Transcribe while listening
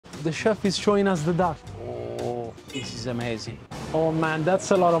The chef is showing us the duck. Oh, this is amazing. Oh man, that's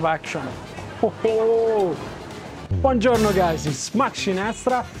a lot of action. Oh. Buongiorno guys, it's Max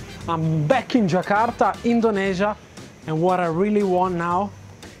Sinestra. I'm back in Jakarta, Indonesia, and what I really want now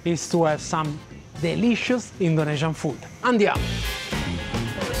is to have some delicious Indonesian food. Andiamo!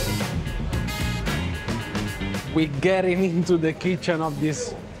 We're getting into the kitchen of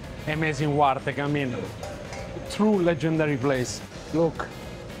this amazing Warteg. I mean, true legendary place. Look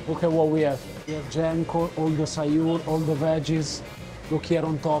at what we have. We have jenko, all the sayur, all the veggies. Look here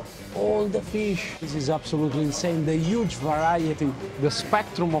on top, all the fish. This is absolutely insane. The huge variety, the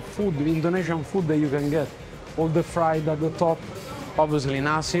spectrum of food, the Indonesian food that you can get. All the fried at the top, obviously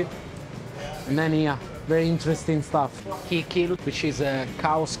nasi. And then here, very interesting stuff. Kikil, which is a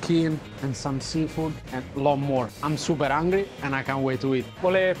cow skin, and some seafood, and a lot more. I'm super hungry and I can't wait to eat.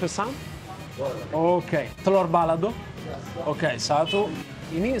 Boleh pesan? Okay. Telur balado? Okay, satu.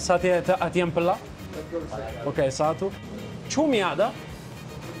 Ini sate ati ampela? Okay, satu. Cumi ada?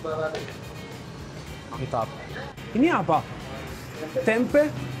 Mantap. Ini apa?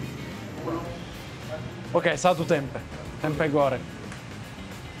 Tempe? Okay, satu tempe. Tempe goreng.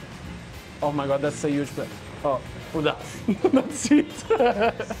 Oh my god, that's a huge plate. Oh, udah. That's it.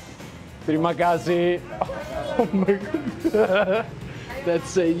 Terima kasih. Oh my god.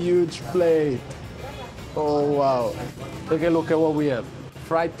 That's a huge plate. Oh wow. Take a look at what we have.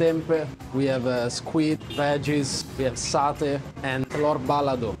 Fried tempe, we have squid, veggies, we have satay, and telur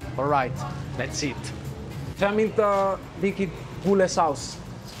balado. All right, that's it. C'è dikit gulai sauce.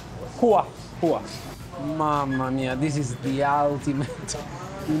 Kuah. Mamma mia, this is the ultimate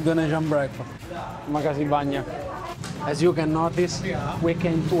Indonesian breakfast. Makasih banyak. As you can notice, we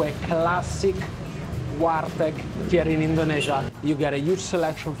came to a classic Warteg here in Indonesia. You get a huge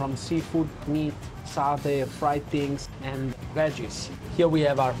selection from seafood, meat, satay, fried things, and veggies. Here we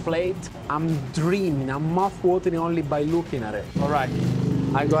have our plate. I'm dreaming, I'm mouth-watering only by looking at it. All right,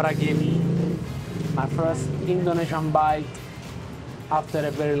 I gotta give my first Indonesian bite after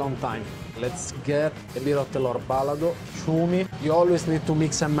a very long time. Let's get a bit of telur balado, cumi. You always need to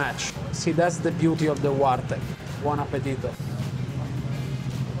mix and match. See, that's the beauty of the Warteg. Buon appetito.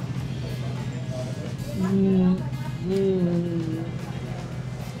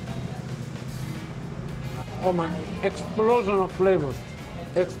 Oh man, explosion of flavors.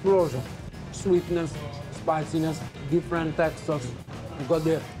 Explosion. Sweetness, spiciness, different textures. You got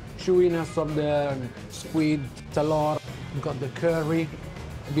the chewiness of the squid, telur. You got the curry,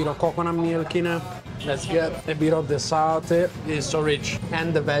 a bit of coconut milk in it. Let's get a bit of the satay. It's so rich.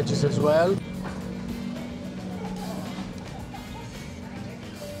 And the veggies as well.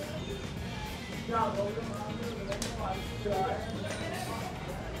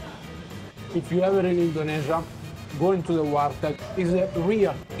 If you're ever in Indonesia, going to the Warteg is a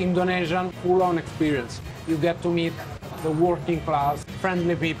real Indonesian full-on experience. You get to meet the working class,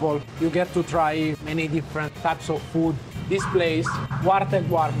 friendly people. You get to try many different types of food. This place, Warteg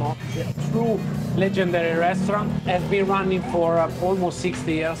Warmo, a true legendary restaurant, has been running for almost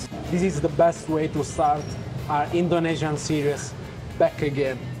 60 years. This is the best way to start our Indonesian series back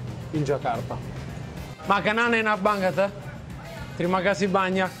again in Jakarta. Makanan enak banget, eh? Terima kasih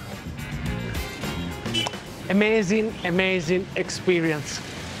banyak. Amazing experience.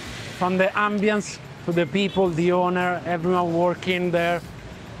 From the ambience to the people, the owner, everyone working there.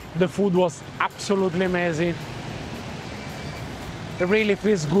 The food was absolutely amazing. It really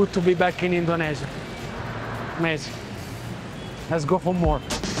feels good to be back in Indonesia. Amazing. Let's go for more.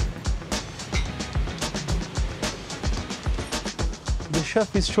 The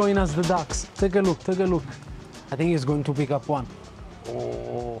chef is showing us the ducks. Take a look. I think he's going to pick up one.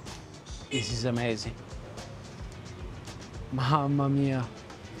 Oh, this is amazing. Mamma mia.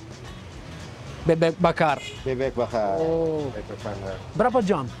 Bebek bakar. Bebek bakar. Oh. Bebek bakar. Berapa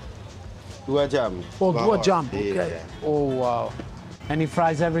jam? 2 jam. Oh, 2 jam. Iya. Okay. Oh, wow. And he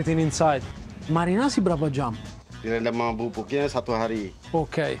fries everything inside. Marinasi berapa jam? Direndam sama bubuknya 1 hari.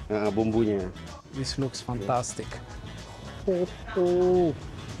 Okay. Bumbunya. This looks fantastic. Oh.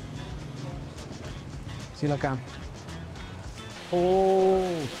 Silakan. Oh.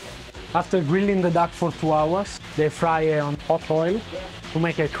 After grilling the duck for 2 hours, they fry it on hot oil to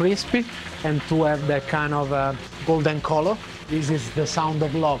make it crispy and to have that kind of golden color. This is the sound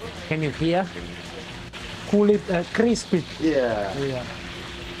of love. Can you hear? Cool it, crispy. Iya. Yeah.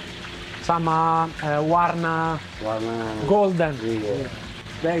 Sama warna golden. Iya.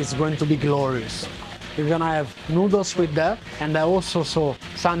 That is going to be glorious. You're gonna have noodles with that, and I also saw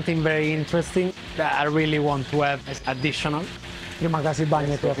something very interesting that I really want to have as additional. Terima kasih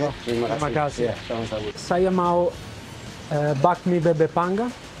banyak ya, Prof. Terima kasih. kasih. Ya, sama-sama. Saya mau bakmi bebek panggang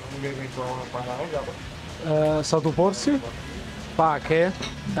Satu porsi pakai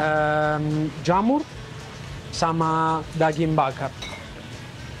jamur sama daging bakar.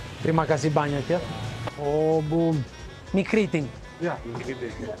 Terima kasih banyak ya. Oh boom, mie keriting. Yeah,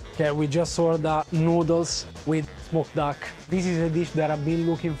 ingredients. Okay, we just ordered noodles with smoked duck. This is a dish that I've been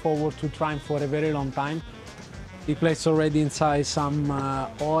looking forward to trying for a very long time. We placed already inside some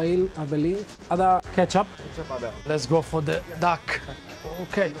oil, I believe. Other ketchup. Let's go for the duck.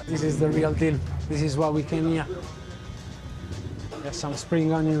 Okay, this is the real deal. This is what we came here. There's some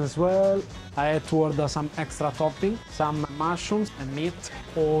spring onion as well. I had to order some extra topping, some mushrooms and meat.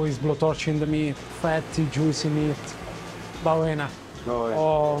 Oh, it's blowtorched the meat. Fatty, juicy meat. Buena. Oh, yeah.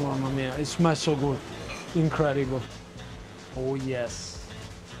 Oh, mamma mia, it smells so good. Incredible. Oh, yes.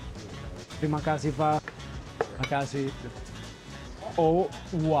 Prima kasi fa. Makasi. Oh,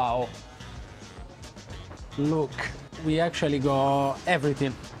 wow. Look, we actually got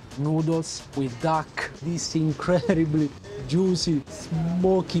everything. Noodles with duck. This incredibly juicy,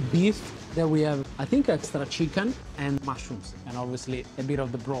 smoky beef. Then we have, I think, extra chicken and mushrooms, and obviously a bit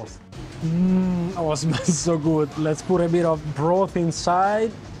of the broth. Oh, it smells so good. Let's put a bit of broth inside.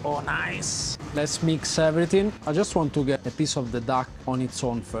 Oh, nice. Let's mix everything. I just want to get a piece of the duck on its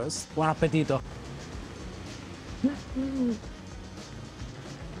own first. Buon appetito.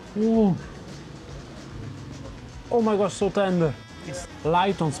 Ooh. Oh my gosh, so tender. It's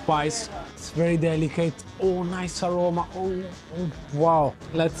light on spice. It's very delicate. Oh, nice aroma. Oh, wow.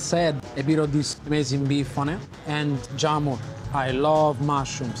 Let's add a bit of this amazing beef on it and jamur. I love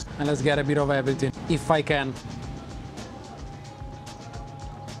mushrooms. And let's get a bit of everything, if I can.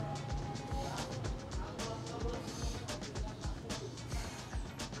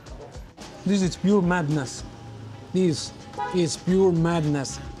 This is pure madness. This is pure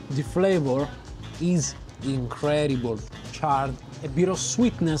madness. The flavor is incredible. Charred, a bit of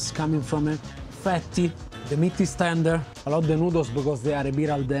sweetness coming from it, fatty. The meat is tender. I love the noodles because they are a bit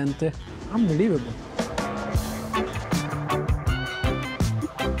al dente. Unbelievable.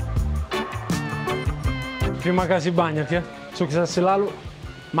 Terima kasih banyak ya. Sukses selalu.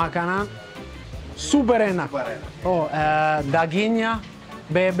 Makanan super enak. Oh, dagingnya,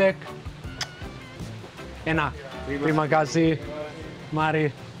 bebek, enak. Terima kasih.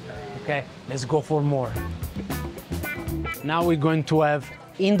 Mari. Okay, let's go for more. Now we're going to have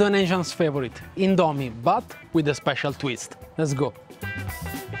Indonesian's favorite, Indomie, but with a special twist. Let's go.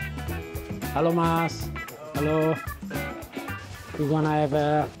 Hello, Mas. Hello. We're gonna have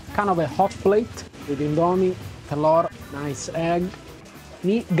a kind of a hot plate with Indomie, telur, nice egg.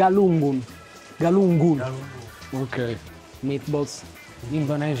 Ni galungun. Galungun. Okay. Meatballs.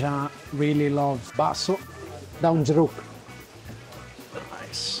 Indonesia really loves baso. Daun jeruk.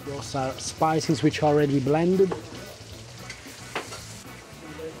 Nice. Those are spices which are already blended.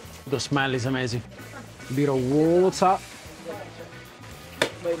 The smell is amazing. A bit of water.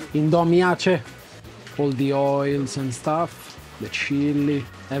 Indomiace. All the oils and stuff. The chili.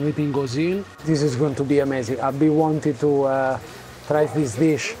 Everything goes in. This is going to be amazing. I've been wanting to try this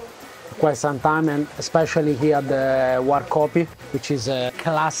dish quite some time, and especially here at the Warkopi, which is a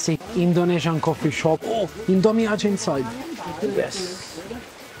classic Indonesian coffee shop. Oh, Indomiace inside. Yes.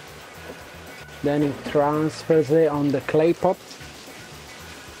 Then it transfers it on the clay pot.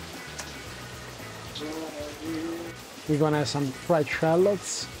 We're gonna have some fried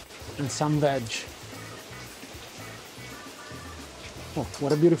shallots and some veg. Oh,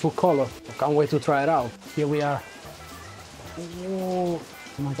 what a beautiful color. I can't wait to try it out. Here we are. Oh,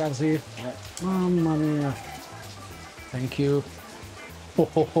 makasih. Mamma mia. Thank you.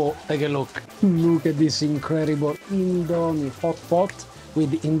 Oh, take a look. Look at this incredible Indomie hot pot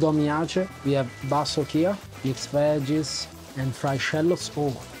with Indomiace. We have baso here, mixed veggies and fried shallots.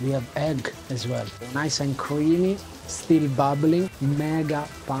 Oh, we have egg as well. Nice and creamy, still bubbling, mega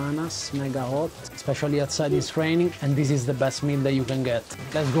panas, mega hot, especially outside it's raining, and this is the best meal that you can get.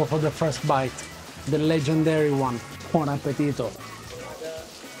 Let's go for the first bite, the legendary one. Buon appetito.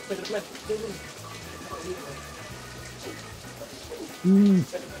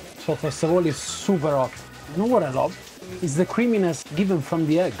 So first of all, it's super hot. You know what I love? It's the creaminess given from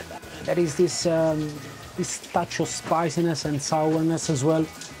the egg. There is this touch of spiciness and sourness as well.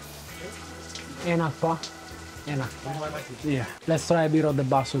 Enough, pa? Enough. Yeah. Let's try a bit of the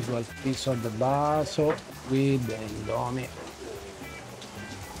baso as well. Piece of the baso with the Indomie.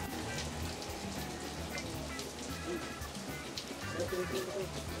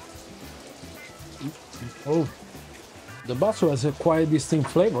 Oh, the baso has a quite distinct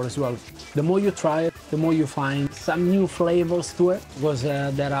flavor as well. The more you try it, the more you find some new flavors to it, because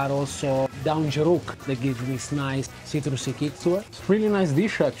there are also down jeruk that gives this nice citrusy kick to it. It's a really nice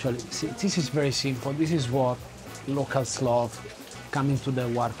dish actually. See, this is very simple. This is what locals love, coming to the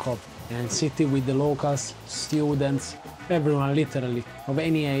Warkopi and sitting with the locals, students, everyone literally, of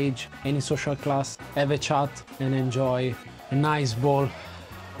any age, any social class, have a chat and enjoy a nice bowl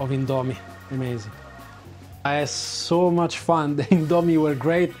of Indomie. Amazing. I had so much fun. The Indomie were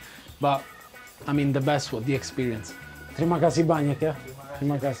great, but I mean the best was the experience. Terima kasih banyak ya.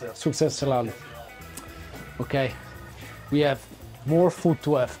 Terima kasih. Sukses selalu. Okay, we have more food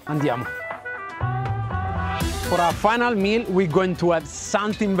to have. Andiamo. For our final meal, we're going to have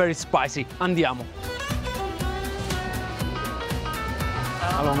something very spicy. Andiamo.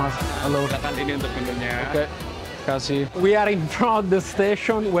 Halo Mas. Halo. Ini untuk menunya. Okay. Kasih. We are in front of the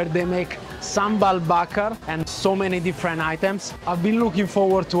station where they make sambal bakar and so many different items. I've been looking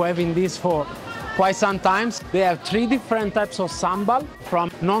forward to having this for quite some times. They have 3 different types of sambal, from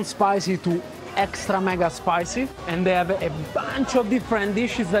non-spicy to extra mega spicy, and they have a bunch of different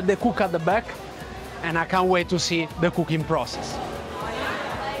dishes that they cook at the back, and I can't wait to see the cooking process.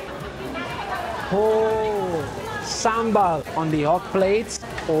 Oh, sambal on the hot plates.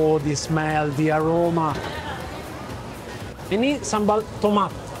 Oh, the smell, the aroma. Ini sambal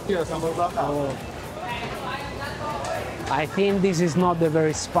tomat. Iya, sambal bakar. Oh. I think this is not the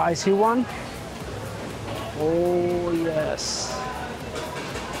very spicy one. Oh, yes.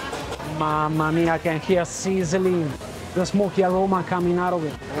 Mamma mia, I can hear sizzling. The smoky aroma coming out of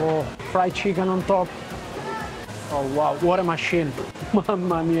it. Oh, fried chicken on top. Oh, wow, what a machine.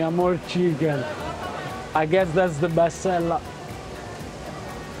 Mamma mia, more chicken. I guess that's the best seller.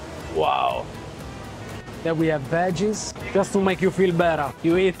 Wow. Then we have veggies, just to make you feel better.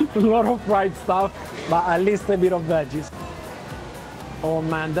 You eat a lot of fried stuff, but at least a bit of veggies. Oh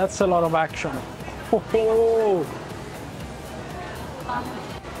man, that's a lot of action. Oh.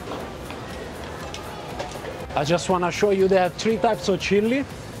 I just want to show you they have 3 types of chili.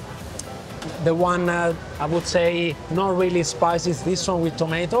 The one I would say not really spicy is this one with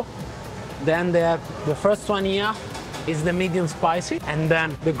tomato. Then they have the first one here is the medium spicy, and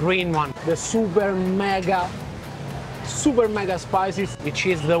then the green one, the super mega spicy, which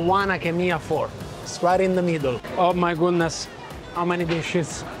is the one I came here for. It's right in the middle. Oh my goodness, how many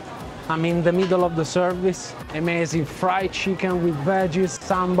dishes. I'm in the middle of the service. Amazing fried chicken with veggies,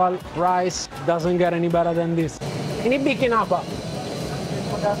 sambal, rice. Doesn't get any better than this. Ini bikin apa?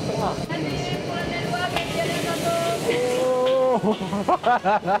 Oh.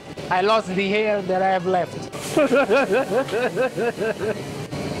 I lost the hair that I have left.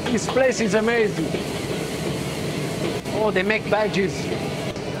 This place is amazing. Oh, they make veggies.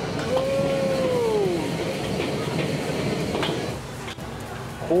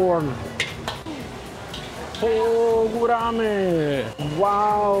 Corn. Oh, gurame.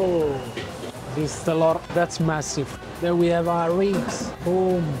 Wow. This is a lot. That's massive. Then we have our ribs.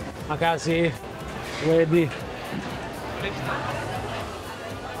 Boom. Makasih. Ready.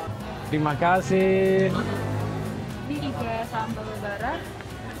 Terima kasih. Ini juga sambal bara,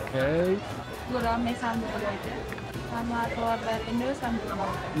 Okay. gurame sambal aja, sama telur Indo sambal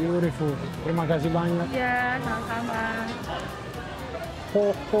bara. Beautiful. Terima kasih banyak. Iya, sama-sama.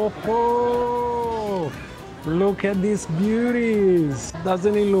 Ho, ho, ho. Look at these beauties.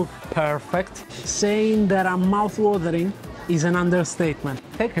 Doesn't it look perfect? Saying that I'm mouth-watering is an understatement.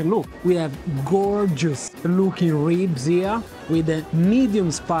 Take a look. We have gorgeous looking ribs here with a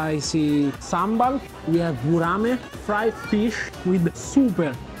medium spicy sambal. We have gurame, fried fish with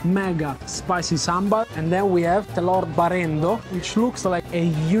super mega spicy sambal. And then we have telur barendo, which looks like a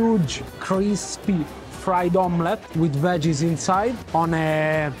huge crispy fried omelette with veggies inside on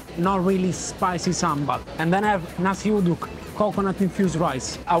a not really spicy sambal. And then I have nasi uduk, coconut infused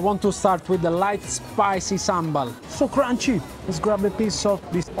rice. I want to start with the light spicy sambal. So crunchy. Let's grab a piece of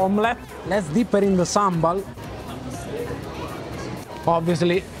this omelette. Let's dip it in the sambal.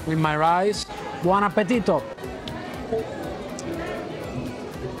 Obviously with my rice. Buon appetito.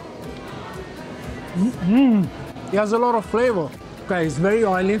 It has a lot of flavor. Okay, it's very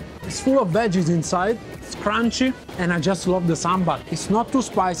oily. It's full of veggies inside. It's crunchy, and I just love the sambal. It's not too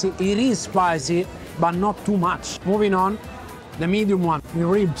spicy. It is spicy, but not too much. Moving on, the medium one, the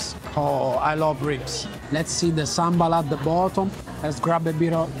ribs. Oh, I love ribs. Let's see the sambal at the bottom. Let's grab a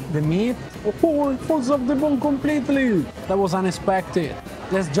bit of the meat. Oh, it falls off the bone completely. That was unexpected.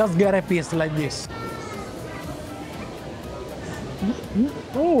 Let's just get a piece like this.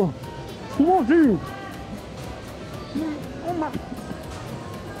 Oh, smoky. Oh my.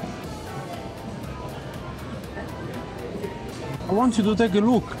 I want you to take a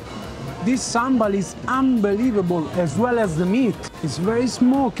look. This sambal is unbelievable, as well as the meat. It's very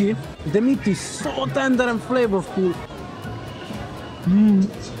smoky. The meat is so tender and flavorful.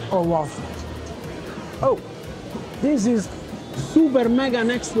 Oh wow. Oh, this is super mega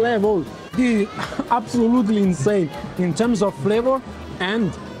next level. This is absolutely insane in terms of flavor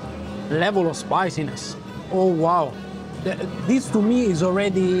and level of spiciness. Oh wow. This to me is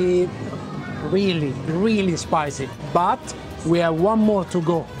already really spicy. But we have one more to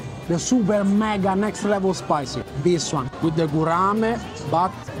go. The super mega next level spicy. This one with the gurame,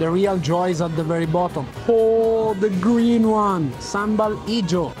 but the real joy is at the very bottom. Oh, the green one, sambal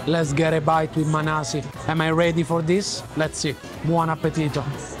ijo. Let's get a bite with manasi. Am I ready for this? Let's see. Buon appetito.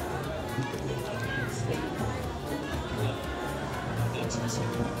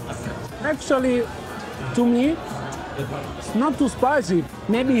 Actually, to me, it's not too spicy.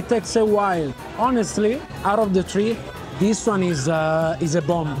 Maybe it takes a while. Honestly, out of the three, this one is a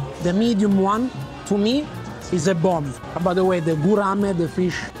bomb. The medium one, to me, is a bomb. By the way, the gurame, the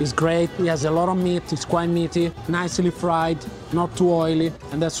fish, is great. It has a lot of meat, it's quite meaty, nicely fried, not too oily,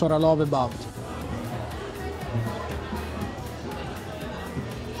 and that's what I love about it.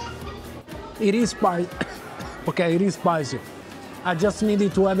 It is spicy. Okay, it is spicy. I just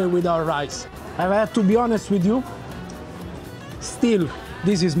needed to have it without rice. I have to be honest with you, still,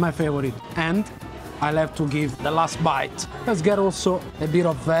 this is my favorite. And I'll have to give the last bite. Let's get also a bit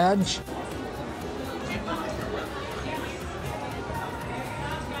of veg.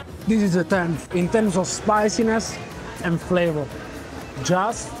 This is a 10 in terms of spiciness and flavor.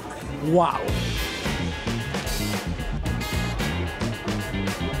 Just wow.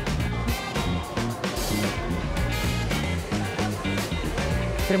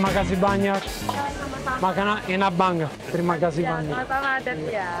 Terima kasih banyak. Makanan enak banget. Terima kasih banyak. Sama-sama, Dad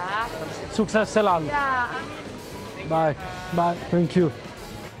ya. Sukses selalu. Ya. Bye. Bye. Thank you.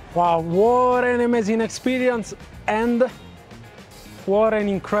 Wow, what an amazing experience and what an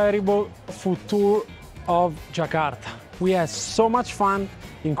incredible food tour of Jakarta. We had so much fun,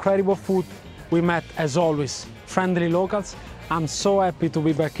 incredible food. We met, as always, friendly locals. I'm so happy to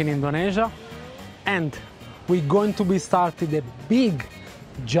be back in Indonesia. And we're going to be starting a big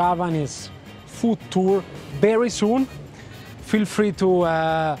Javanese food tour very soon. Feel free to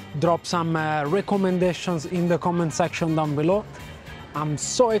drop some recommendations in the comment section down below. I'm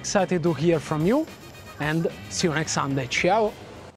so excited to hear from you and see you next Sunday. Ciao!